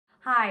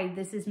Hi,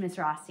 this is Ms.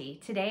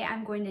 Rossi. Today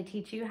I'm going to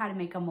teach you how to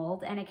make a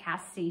mold and a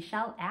cast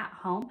seashell at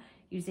home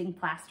using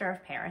plaster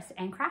of Paris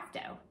and craft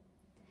dough.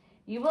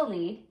 You will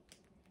need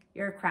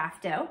your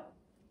craft dough,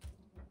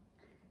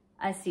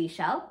 a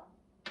seashell,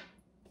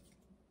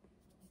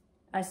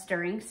 a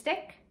stirring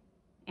stick,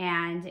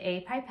 and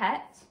a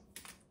pipette,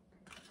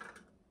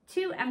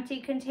 2 empty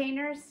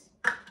containers,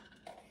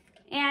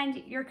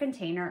 and your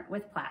container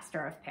with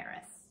plaster of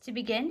Paris. To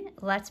begin,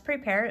 let's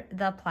prepare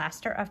the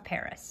plaster of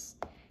Paris.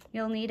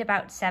 You'll need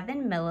about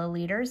 7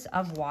 milliliters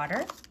of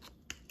water.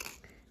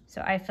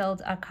 So I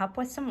filled a cup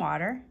with some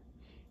water,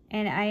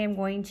 and I am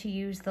going to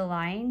use the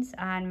lines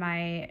on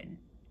my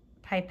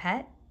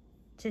pipette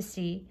to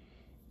see.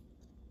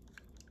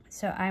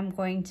 So I'm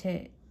going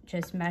to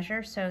just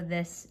measure. So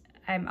this,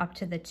 I'm up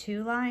to the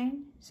 2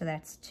 line. So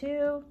that's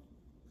 2.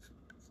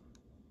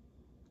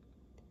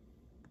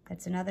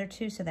 That's another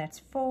 2, so that's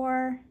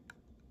 4,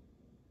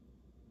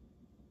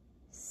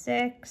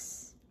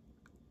 6,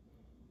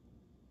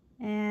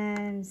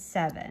 and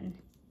 7.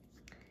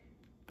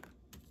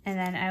 And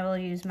then I will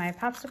use my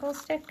popsicle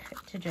stick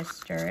to just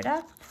stir it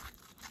up.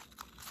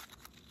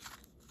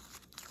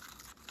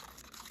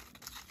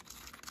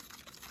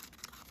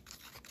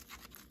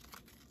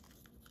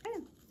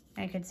 Okay.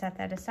 I could set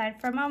that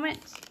aside for a moment.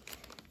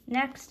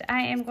 Next,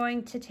 I am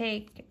going to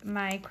take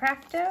my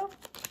craft dough.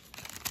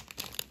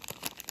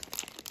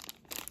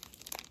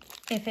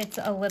 If it's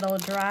a little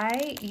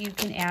dry, you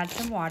can add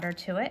some water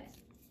to it.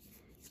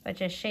 But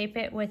just shape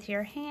it with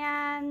your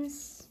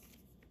hands.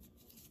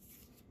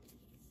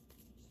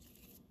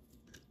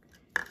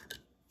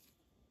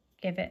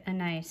 Give it a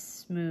nice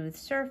smooth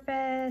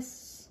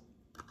surface.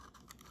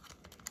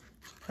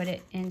 Put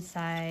it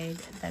inside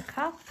the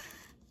cup.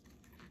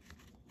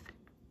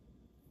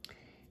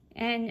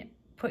 And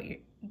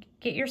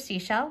get your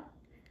seashell.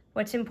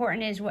 What's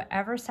important is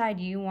whatever side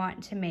you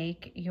want to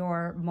make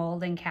your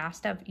mold and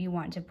cast of, you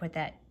want to put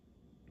that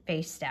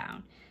face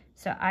down.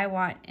 So I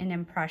want an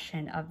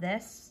impression of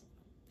this.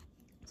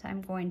 So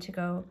I'm going to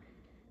go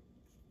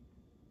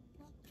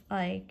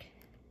like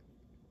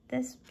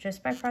this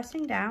just by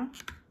pressing down.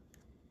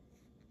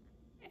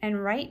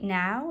 And right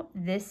now,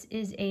 this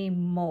is a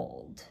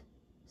mold.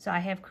 So I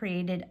have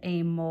created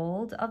a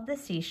mold of the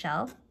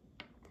seashell.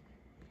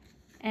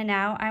 And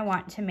now I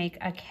want to make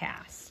a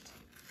cast.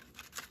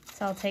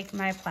 So I'll take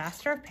my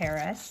plaster of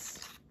Paris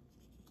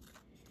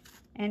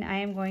and I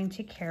am going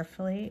to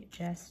carefully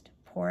just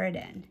pour it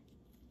in.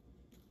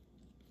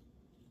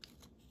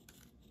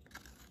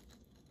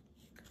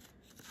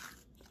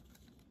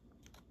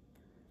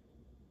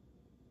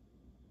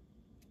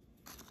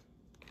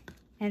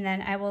 And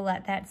then I will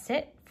let that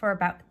sit for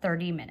about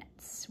 30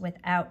 minutes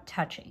without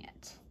touching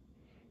it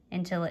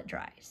until it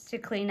dries. To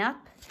clean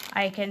up,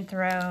 I can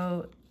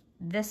throw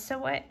this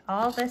away,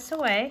 all this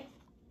away,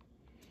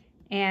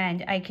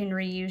 and I can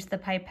reuse the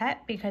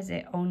pipette because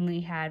it only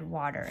had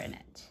water in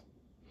it.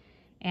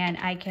 And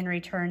I can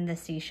return the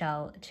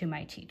seashell to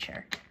my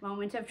teacher.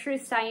 Moment of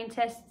truth,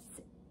 scientists.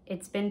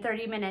 It's been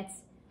 30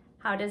 minutes.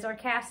 How does our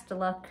cast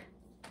look?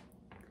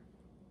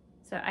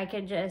 So I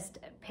can just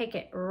pick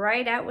it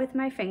right out with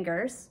my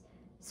fingers.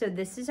 So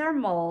this is our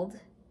mold,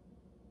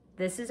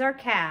 this is our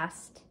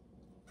cast,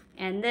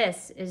 and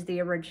this is the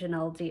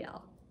original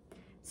deal.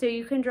 So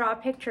you can draw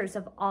pictures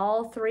of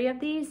all 3 of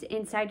these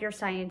inside your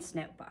science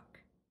notebook.